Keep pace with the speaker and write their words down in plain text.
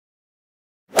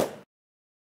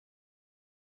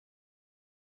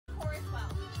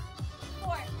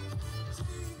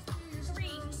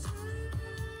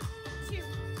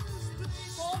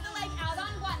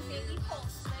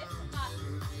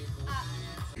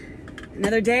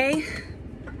Another day,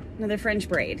 another French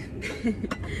braid.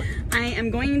 I am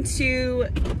going to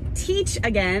teach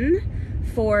again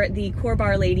for the Core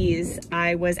Barre ladies.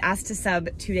 I was asked to sub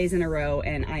 2 days in a row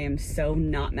and I am so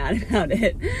not mad about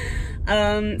it.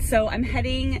 So I'm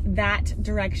heading that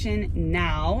direction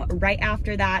now. Right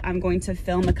after that, I'm going to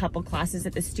film a couple classes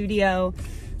at the studio.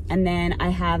 And then I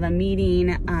have a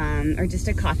meeting, or just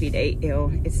a coffee date.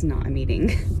 Ew, it's not a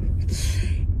meeting.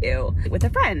 Ew, with a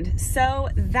friend. So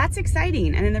that's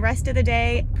exciting. And then the rest of the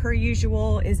day, per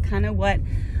usual, is kind of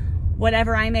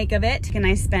whatever I make of it. And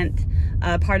I spent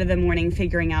part of the morning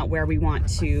figuring out where we want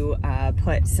to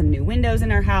put some new windows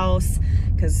in our house,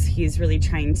 because he's really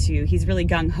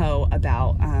gung-ho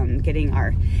about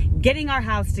getting our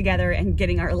house together and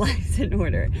getting our lives in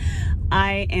order.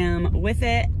 I am with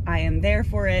it. I am there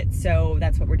for it. So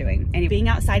that's what we're doing. And being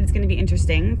outside is going to be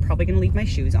interesting. Probably going to leave my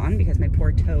shoes on because my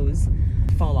poor toes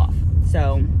fall off.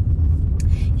 So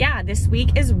yeah, this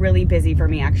week is really busy for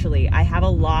me, actually. I have a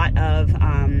lot of,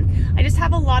 I just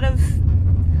have a lot of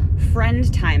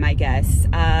friend time, I guess.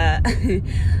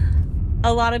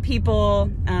 A lot of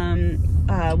people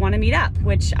want to meet up,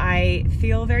 which I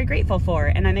feel very grateful for,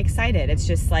 and I'm excited. It's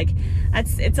just like,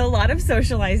 it's a lot of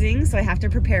socializing, so I have to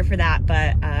prepare for that,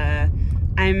 but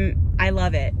I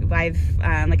love it. I've,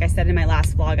 like I said in my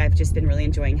last vlog, I've just been really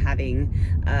enjoying having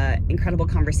incredible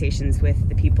conversations with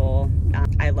the people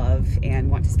I love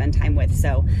and want to spend time with.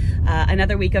 So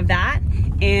another week of that,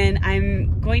 and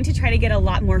I'm going to try to get a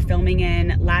lot more filming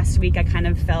in. Last week I kind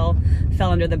of fell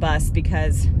under the bus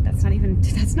because that's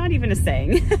not even a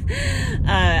saying.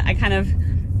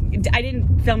 I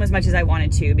didn't film as much as I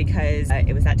wanted to because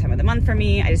it was that time of the month for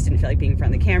me. I just didn't feel like being in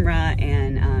front of the camera,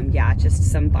 and yeah, just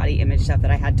some body image stuff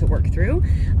that I had to work through,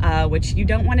 which you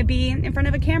don't want to be in front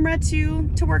of a camera to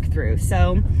work through.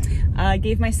 So I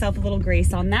gave myself a little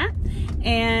grace on that.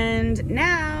 And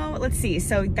now, let's see,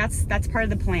 so that's part of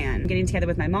the plan. I'm getting together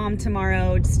with my mom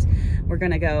tomorrow. We're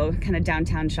gonna go kind of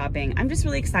downtown shopping. I'm just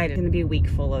really excited. It's gonna be a week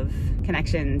full of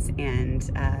connections and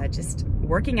just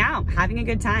working out, having a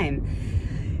good time.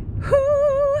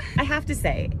 Whew. I have to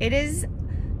say, there's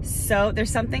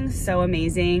something so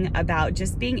amazing about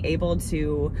just being able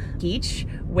to teach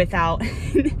without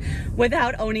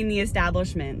owning the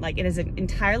establishment. Like, it is an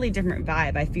entirely different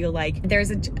vibe. I feel like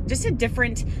there's just a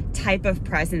different type of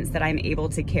presence that I'm able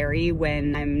to carry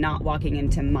when I'm not walking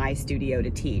into my studio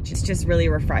to teach. It's just really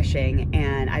refreshing,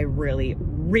 and I really,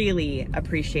 really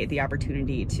appreciate the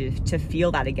opportunity to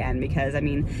feel that again, because I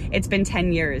mean, it's been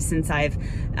 10 years since I've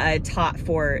taught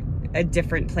for a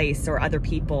different place or other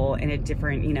people in a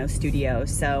different, studio.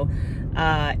 So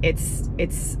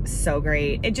it's so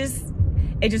great. It just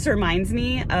reminds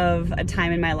me of a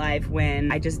time in my life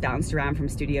when I just bounced around from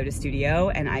studio to studio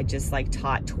and I just like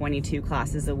taught 22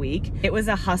 classes a week. It was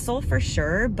a hustle for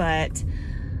sure, but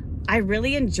I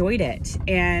really enjoyed it.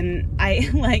 And I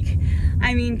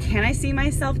mean, can I see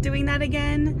myself doing that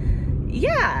again?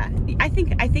 Yeah, I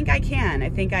think I can. I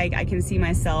think I can see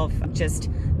myself just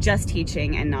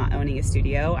teaching and not owning a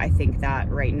studio. I think that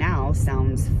right now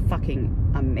sounds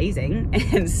fucking amazing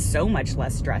and so much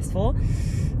less stressful.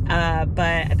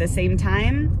 But at the same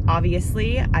time,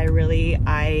 obviously, I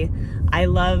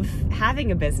love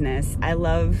having a business. I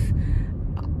love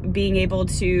being able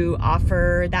to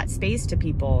offer that space to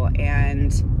people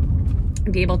and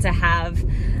be able to have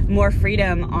more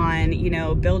freedom on,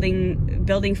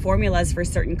 building formulas for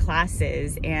certain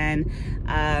classes and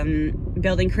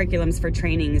building curriculums for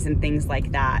trainings and things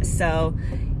like that. So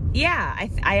yeah,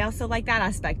 I also like that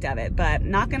aspect of it, but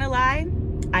not gonna lie,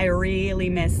 I really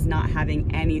miss not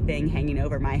having anything hanging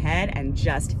over my head and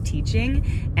just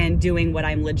teaching and doing what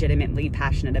I'm legitimately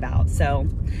passionate about. So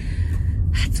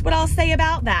that's what I'll say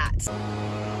about that.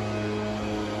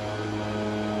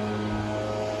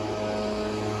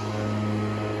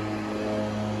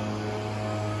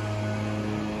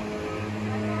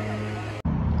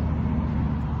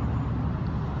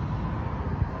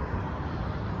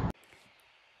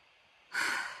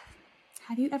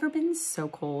 Have you ever been so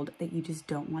cold that you just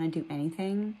don't want to do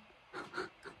anything?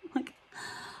 Like,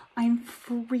 I'm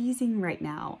freezing right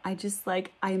now.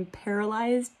 I'm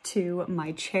paralyzed to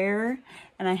my chair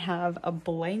and I have a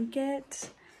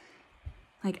blanket.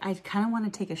 Like, I kind of want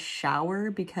to take a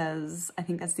shower because I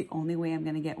think that's the only way I'm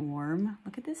going to get warm.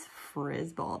 Look at this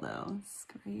frizz ball though. It's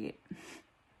great.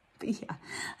 But yeah,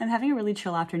 I'm having a really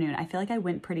chill afternoon. I feel like I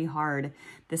went pretty hard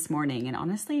this morning, and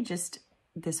honestly just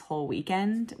this whole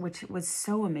weekend, which was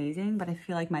so amazing, but I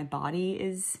feel like my body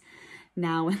is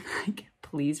now in like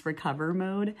please recover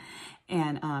mode.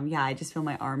 And yeah, I just feel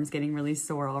my arms getting really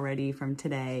sore already from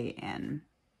today, and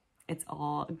it's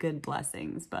all good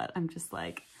blessings, but I'm just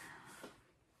like,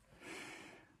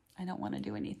 I don't want to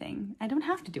do anything. I don't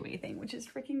have to do anything, which is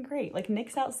freaking great. Like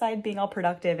Nick's outside being all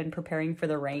productive and preparing for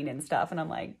the rain and stuff. And I'm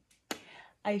like,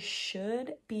 I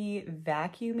should be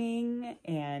vacuuming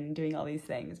and doing all these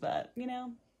things, but you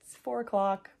know, it's 4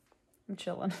 o'clock. I'm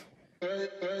chilling.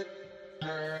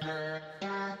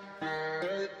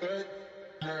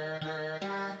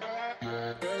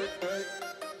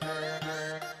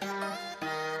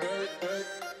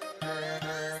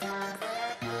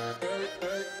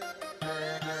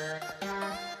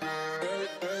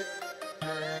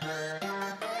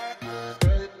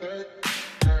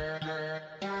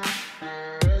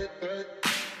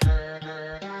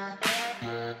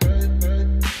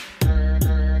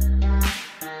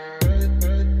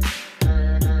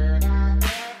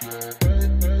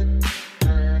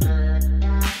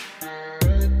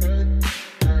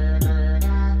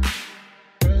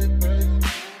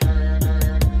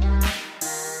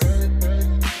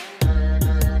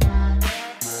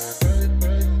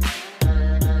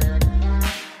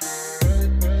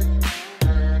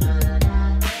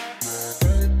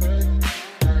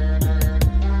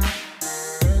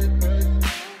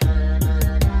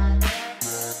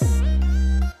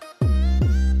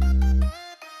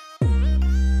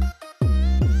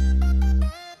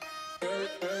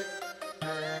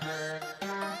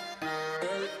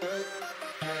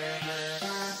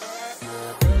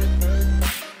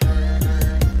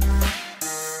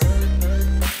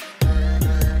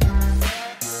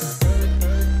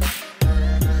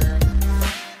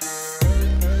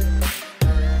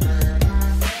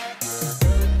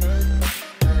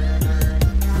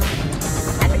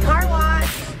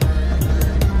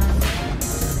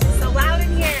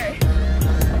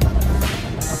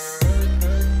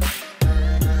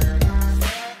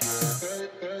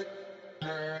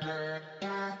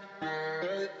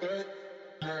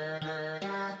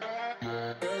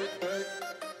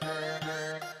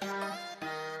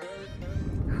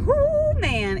 Whoo,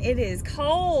 man, it is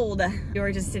cold. We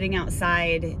were just sitting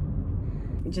outside,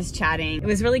 just chatting. It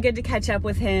was really good to catch up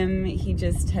with him. He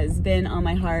just has been on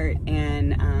my heart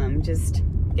and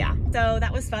yeah. So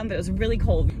that was fun, but it was really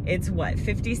cold. It's what,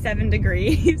 57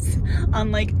 degrees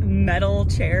on like metal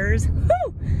chairs.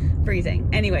 Whoo! Freezing.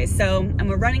 Anyway, so I'm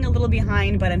running a little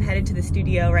behind, but I'm headed to the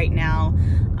studio right now.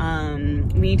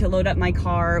 We need to load up my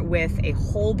car with a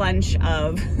whole bunch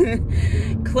of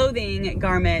clothing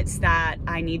garments that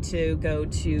I need to go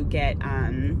to get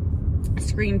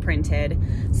screen printed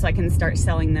so I can start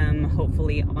selling them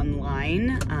hopefully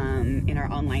online in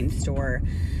our online store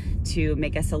to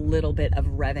make us a little bit of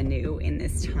revenue in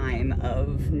this time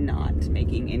of not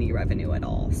making any revenue at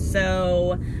all.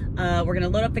 So we're gonna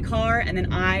load up the car, and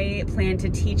then I plan to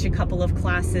teach a couple of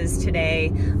classes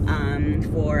today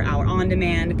for our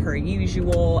on-demand per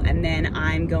usual, and then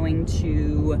I'm going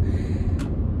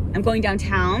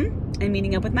downtown and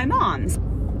meeting up with my moms.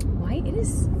 Why it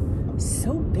is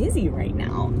so busy right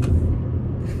now.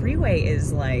 The freeway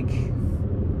is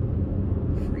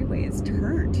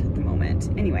turned at the moment.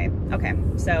 Anyway, okay,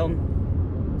 so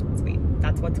sweet,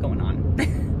 that's what's going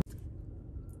on.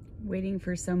 Waiting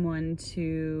for someone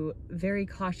to very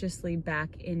cautiously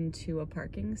back into a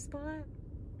parking spot.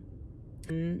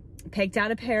 Picked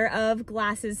out a pair of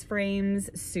glasses frames,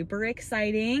 super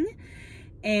exciting.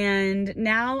 And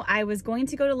now I was going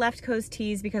to go to Left Coast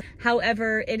Tees because,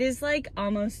 however, it is like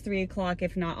almost 3 o'clock,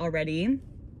 if not already.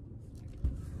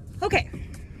 Okay,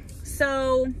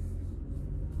 so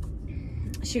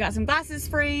she got some glasses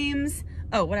frames.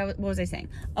 Oh, what was I saying?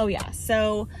 Oh yeah,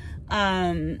 so,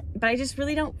 but I just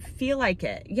really don't feel like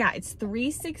it. Yeah, it's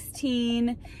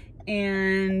 3:16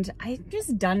 and I'm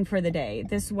just done for the day.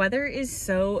 This weather is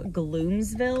so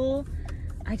Gloomsville.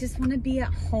 I just want to be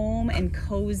at home and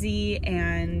cozy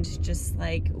and just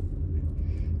like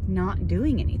not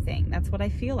doing anything. That's what I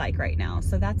feel like right now.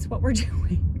 So that's what we're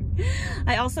doing.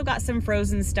 I also got some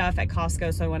frozen stuff at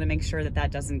Costco, so I want to make sure that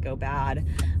that doesn't go bad.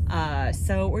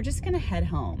 So we're just gonna head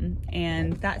home,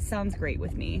 and that sounds great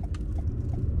with me.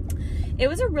 It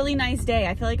was a really nice day.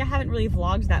 I feel like I haven't really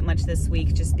vlogged that much this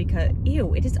week just because,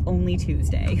 ew, it is only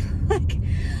Tuesday. Like,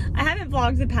 I haven't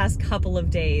vlogged the past couple of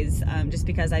days just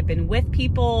because I've been with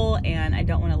people and I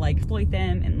don't want to like exploit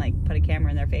them and like put a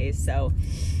camera in their face. So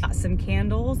got some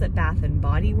candles at Bath and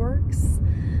Body Works.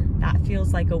 That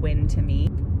feels like a win to me.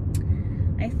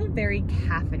 I feel very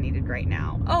caffeinated right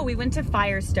now. Oh, we went to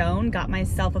Firestone, got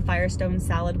myself a Firestone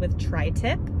salad with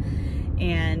tri-tip,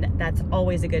 and that's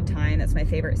always a good time. That's my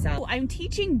favorite salad. I'm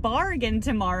teaching bar again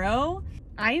tomorrow.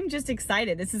 I am just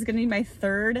excited. This is gonna be my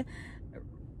third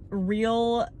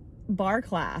real bar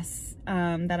class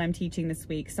that I'm teaching this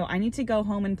week. So I need to go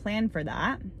home and plan for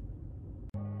that.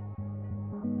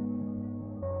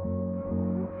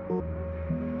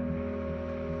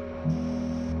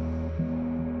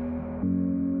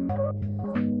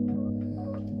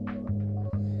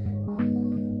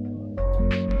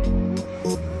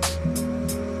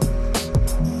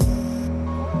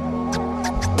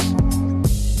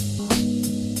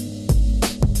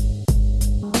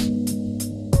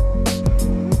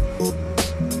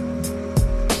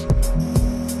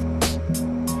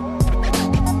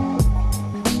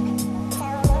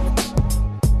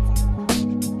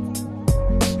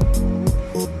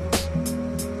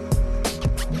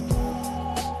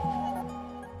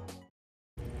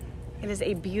 is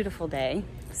a beautiful day,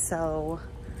 so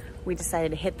we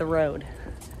decided to hit the road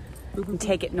and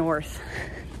take it north.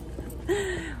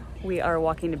 We are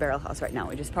walking to Barrel House right now.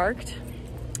 We just parked,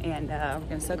 and we're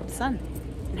gonna soak up the sun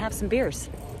and have some beers.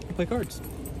 And play cards.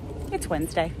 It's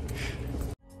Wednesday.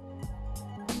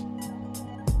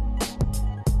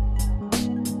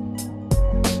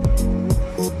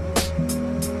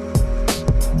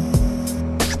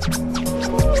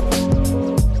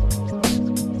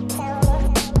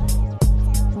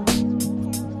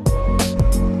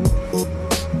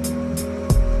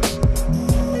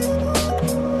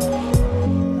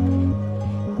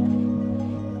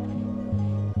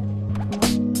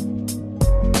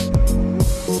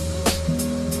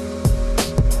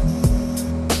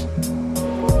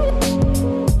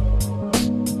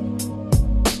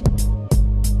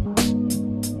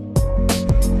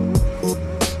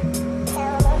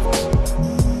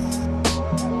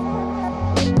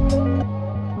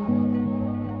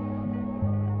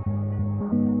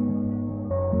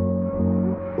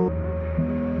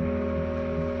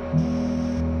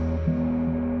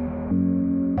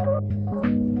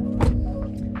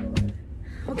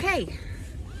 Okay,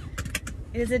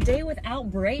 it is a day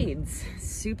without braids.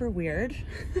 Super weird.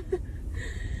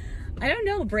 I don't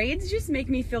know, braids just make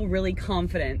me feel really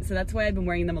confident, so that's why I've been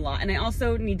wearing them a lot. And I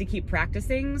also need to keep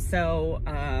practicing, so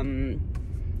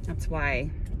that's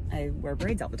why I wear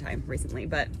braids all the time recently.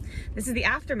 But this is the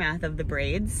aftermath of the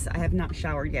braids. I have not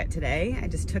showered yet today. I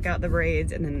just took out the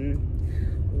braids and then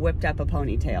whipped up a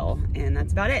ponytail, and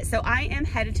that's about it. So I am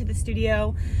headed to the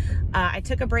studio. I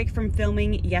took a break from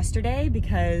filming yesterday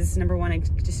because number one, I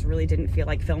just really didn't feel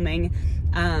like filming.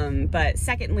 But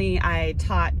secondly, I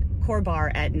taught core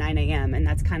bar at 9 a.m. and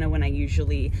that's kind of when I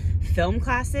usually film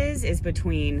classes, is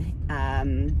between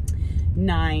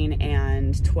 9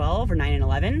 and 12 or 9 and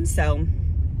 11. So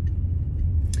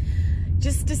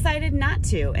just decided not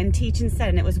to and teach instead,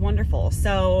 and it was wonderful.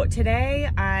 So today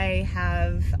I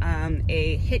have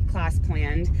a HIIT class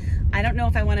planned. I don't know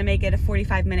if I want to make it a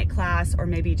 45-minute class or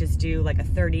maybe just do like a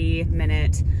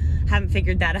 30-minute. Haven't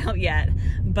figured that out yet,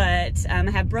 but I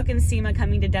have Brooke and Seema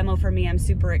coming to demo for me. I'm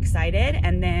super excited.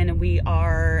 And then we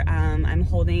are, I'm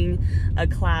holding a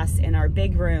class in our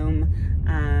big room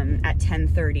at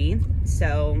 10:30.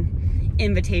 So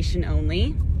invitation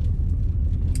only.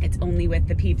 It's only with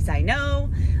the peeps I know,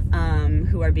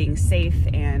 who are being safe,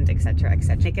 and etc.,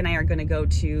 etc. Nick and I are going to go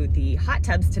to the hot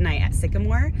tubs tonight at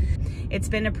Sycamore. It's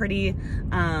been a pretty,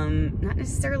 not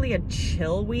necessarily a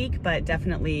chill week, but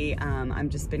definitely I've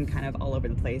just been kind of all over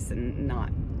the place and not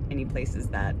any places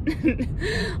that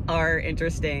are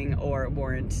interesting or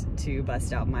warrant to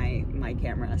bust out my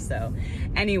camera. So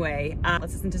anyway,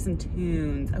 let's listen to some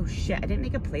tunes. Oh shit, I didn't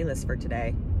make a playlist for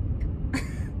today.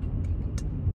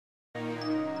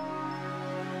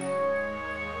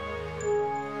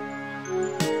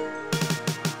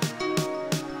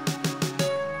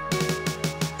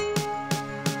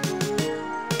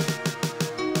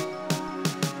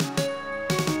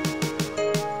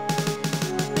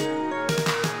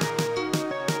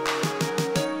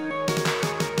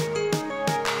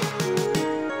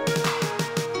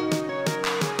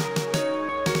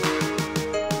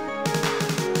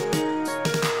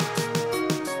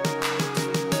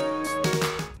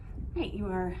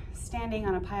 Standing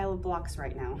on a pile of blocks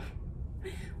right now,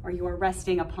 or you are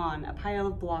resting upon a pile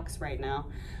of blocks right now.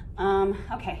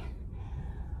 Okay,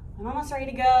 I'm almost ready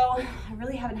to go. I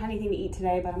really haven't had anything to eat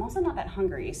today, but I'm also not that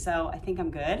hungry, so I think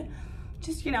I'm good.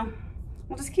 Just, you know,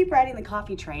 we'll just keep riding the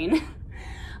coffee train.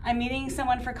 I'm meeting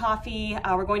someone for coffee.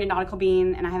 We're going to Nautical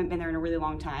Bean, and I haven't been there in a really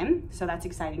long time, so that's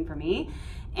exciting for me.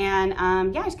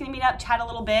 And yeah, just gonna meet up, chat a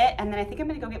little bit, and then I think I'm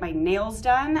gonna go get my nails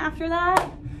done after that.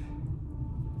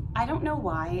 I don't know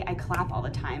why I clap all the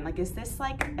time. Like, is this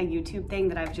like a YouTube thing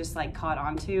that I've just like caught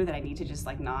on to that I need to just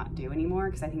like not do anymore?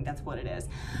 Because I think that's what it is.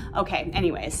 Okay,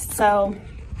 anyways, so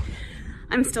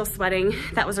I'm still sweating.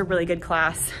 That was a really good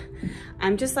class.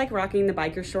 I'm just like rocking the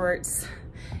biker shorts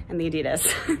and the Adidas.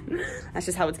 That's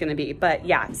just how it's gonna be. But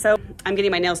yeah, so I'm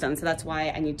getting my nails done, so that's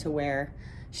why I need to wear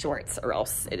shorts, or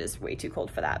else it is way too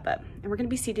cold for that. But, and we're gonna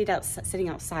be sitting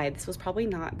outside. This was probably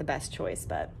not the best choice,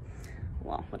 but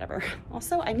well, whatever.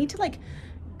 Also, I need to like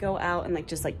go out and like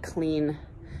just like clean,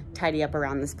 tidy up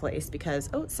around this place because,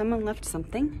 oh, someone left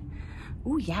something.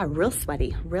 Oh yeah, real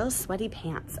sweaty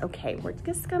pants. Okay, we're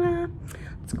just gonna,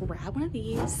 let's grab one of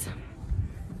these.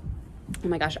 Oh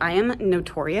my gosh, I am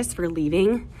notorious for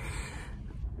leaving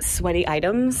sweaty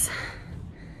items,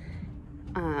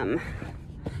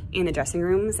 in the dressing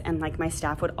rooms, and like my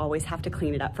staff would always have to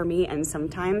clean it up for me, and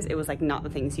sometimes it was like not the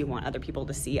things you want other people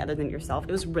to see other than yourself.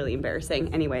 It was really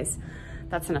embarrassing. Anyways,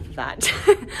 that's enough of that.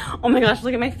 Oh my gosh,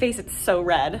 look at my face, it's so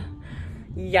red.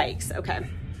 Yikes. Okay,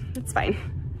 that's fine.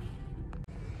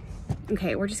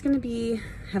 Okay, we're just gonna be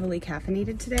heavily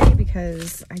caffeinated today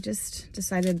because I just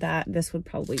decided that this would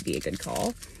probably be a good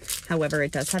call. However,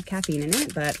 it does have caffeine in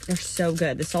it, but they're so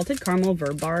good. The salted caramel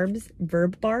verb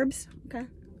barbs, okay.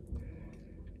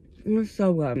 They're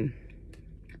so good.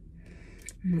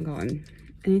 Oh my God.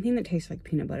 Anything that tastes like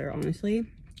peanut butter, honestly.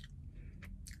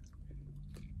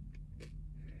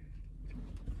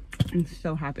 I'm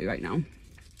so happy right now.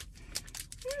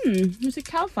 There's a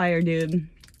cow fire, dude.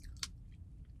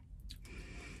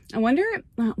 I wonder,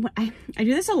 I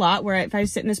do this a lot where if I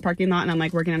sit in this parking lot and I'm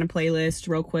like working on a playlist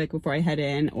real quick before I head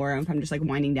in, or if I'm just like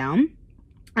winding down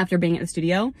after being at the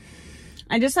studio,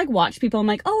 I just like watch people. I'm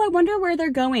like, oh, I wonder where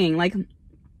they're going. Like, and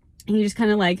you just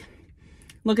kind of like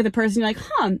look at the person, you're like,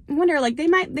 huh, I wonder, like they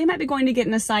might be going to get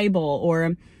an acai bowl,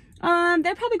 or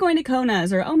they're probably going to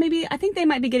Kona's, or oh, maybe I think they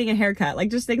might be getting a haircut. Like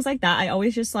just things like that. I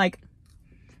always just like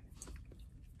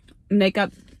make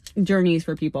up journeys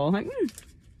for people. I'm like,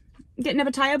 getting a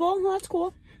acai bowl? Well, that's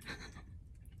cool.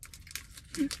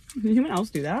 Did anyone else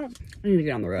do that? I need to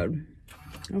get on the road.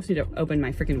 I also need to open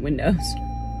my freaking windows.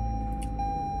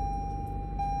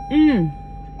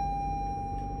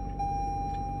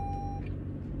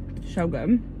 So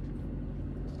good.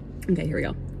 Okay, here we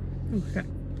go. Okay.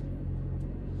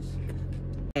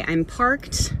 I'm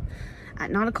parked at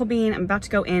Nautical Bean. I'm about to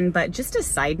go in, but just a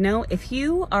side note, if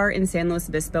you are in San Luis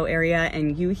Obispo area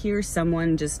and you hear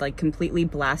someone just like completely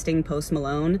blasting Post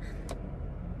Malone,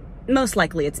 most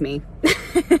likely it's me.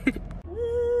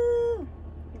 Woo!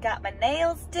 Got my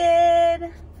nails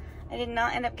did. I did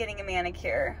not end up getting a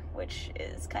manicure, which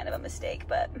is kind of a mistake,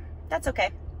 but that's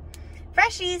okay.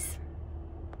 Freshies.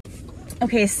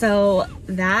 Okay, so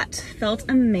that felt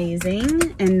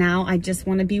amazing, and now I just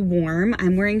want to be warm.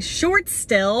 I'm wearing shorts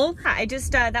still. I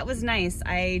just, that was nice.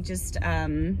 I just,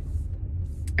 I'm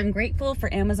grateful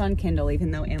for Amazon Kindle, even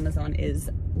though Amazon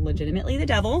is legitimately the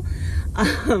devil.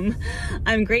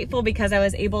 I'm grateful because I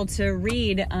was able to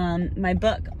read my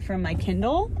book from my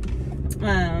Kindle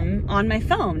on my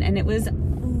phone, and it was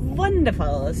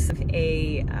wonderful. It's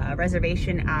a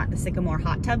reservation at the Sycamore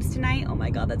Hot Tubs tonight. Oh my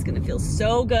God, that's gonna feel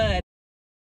so good.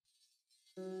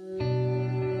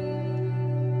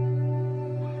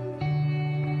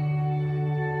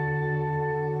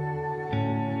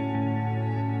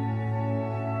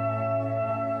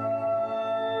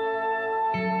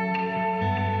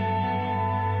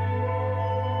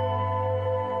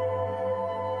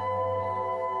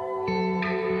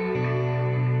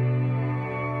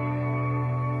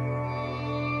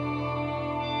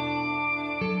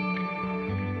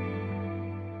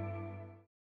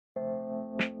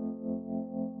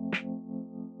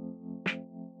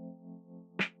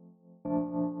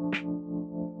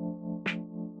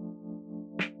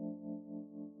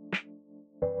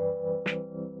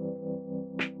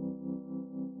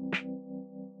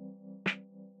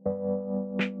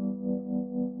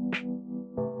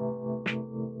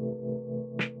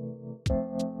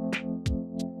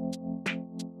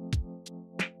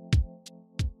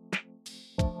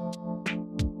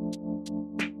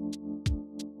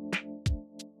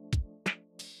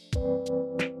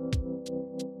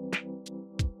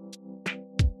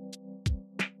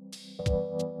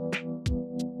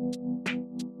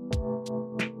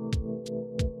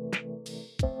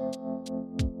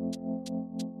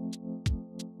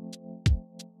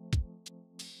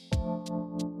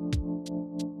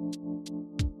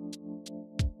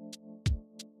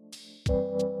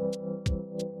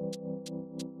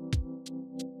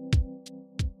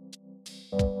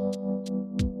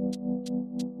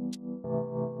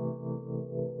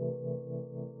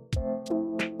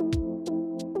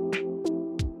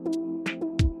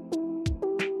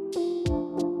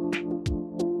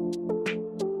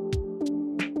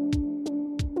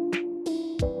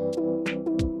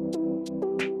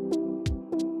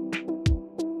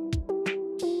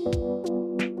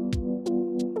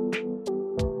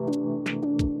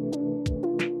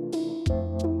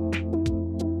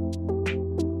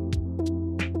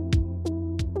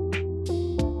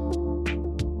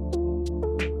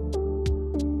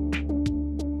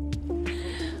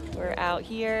 Out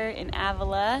here in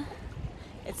Avila.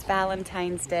 It's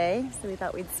Valentine's Day, so we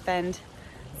thought we'd spend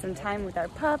some time with our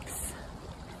pups.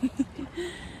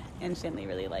 And Shinley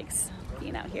really likes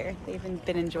being out here. They've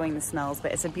been enjoying the smells,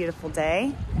 but it's a beautiful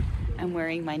day. I'm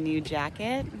wearing my new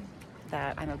jacket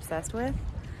that I'm obsessed with.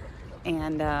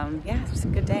 And yeah, it's just a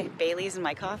good day. Bailey's and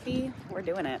my coffee, we're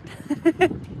doing it.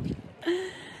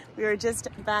 We were just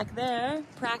back there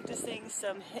practicing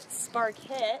some spark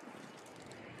hit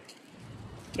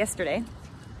yesterday.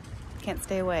 Can't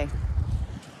stay away.